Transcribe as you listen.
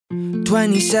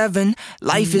27,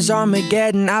 life is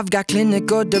Armageddon. I've got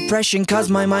clinical depression cause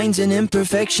my mind's an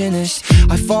imperfectionist.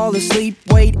 I fall asleep,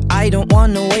 wait, I don't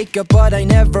wanna wake up, but I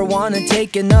never wanna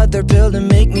take another pill to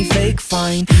make me fake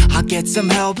fine. I'll get some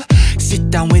help, sit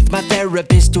down with my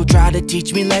therapist who'll try to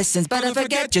teach me lessons, but I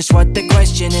forget just what the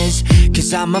question is.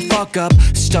 Cause I'm a fuck up,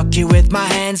 stuck here with my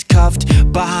hands cuffed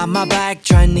behind my back,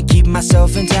 trying to keep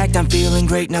myself intact. I'm feeling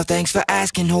great now, thanks for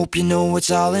asking, hope you know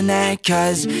it's all in that.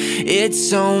 Cause it's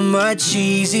so much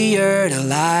easier to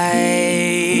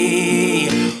lie.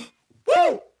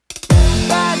 Woo!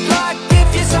 Bad luck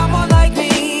if you're someone like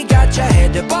me, got your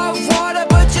head above water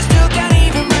but you still can't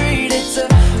even breathe. It's a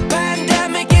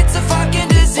pandemic, it's a fucking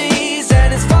disease,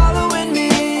 and it's following me.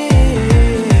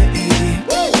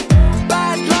 Woo!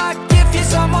 Bad luck if you're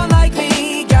someone like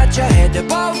me, got your head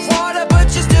above water but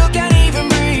you still can't even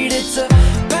breathe. It's a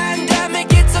pandemic,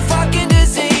 it's a fucking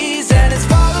disease, and it's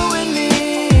following me.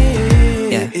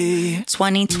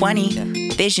 2020,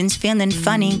 vision's feeling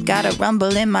funny, got a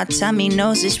rumble in my tummy,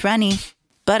 nose is runny,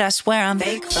 but I swear I'm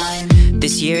fake fine.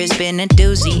 This year has been a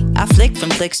doozy, I flick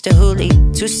from flicks to Huli,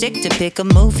 too sick to pick a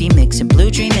movie, mixing Blue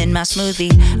Dream in my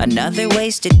smoothie, another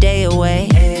wasted day away,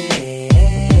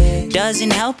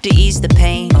 doesn't help to ease the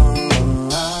pain.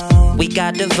 We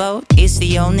got to vote, it's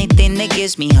the only thing that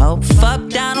gives me hope. Fuck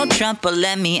Donald Trump, but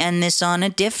let me end this on a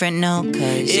different note.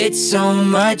 Cause it's so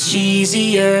much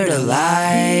easier to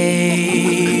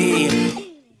lie.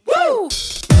 Woo!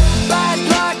 Bad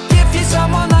luck if you're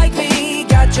someone like me,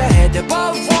 got your head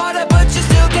above water but you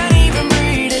still can't even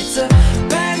breathe. It's a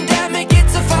pandemic,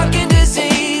 it's a fucking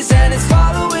disease, and it's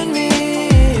following me.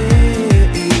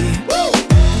 Woo!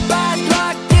 Bad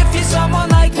luck if you're someone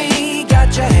like me,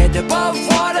 got your head above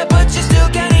water but you still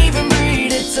can't even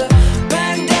breathe. It's a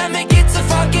pandemic, it's a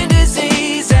fucking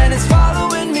disease, and it's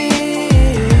following me.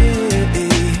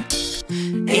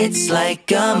 It's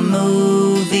like a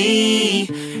movie,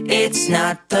 it's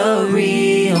not the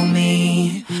real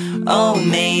me. Oh,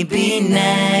 maybe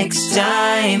next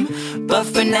time, but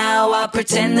for now I'll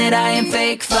pretend that I am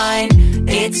fake fine.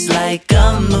 It's like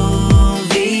a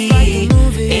movie,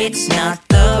 it's not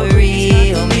the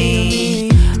real me.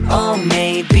 Oh,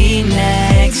 maybe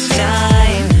next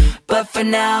time, but for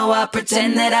now I'll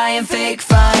pretend that I am fake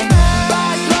fine.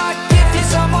 Bad luck if you're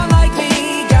someone like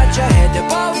me, got your head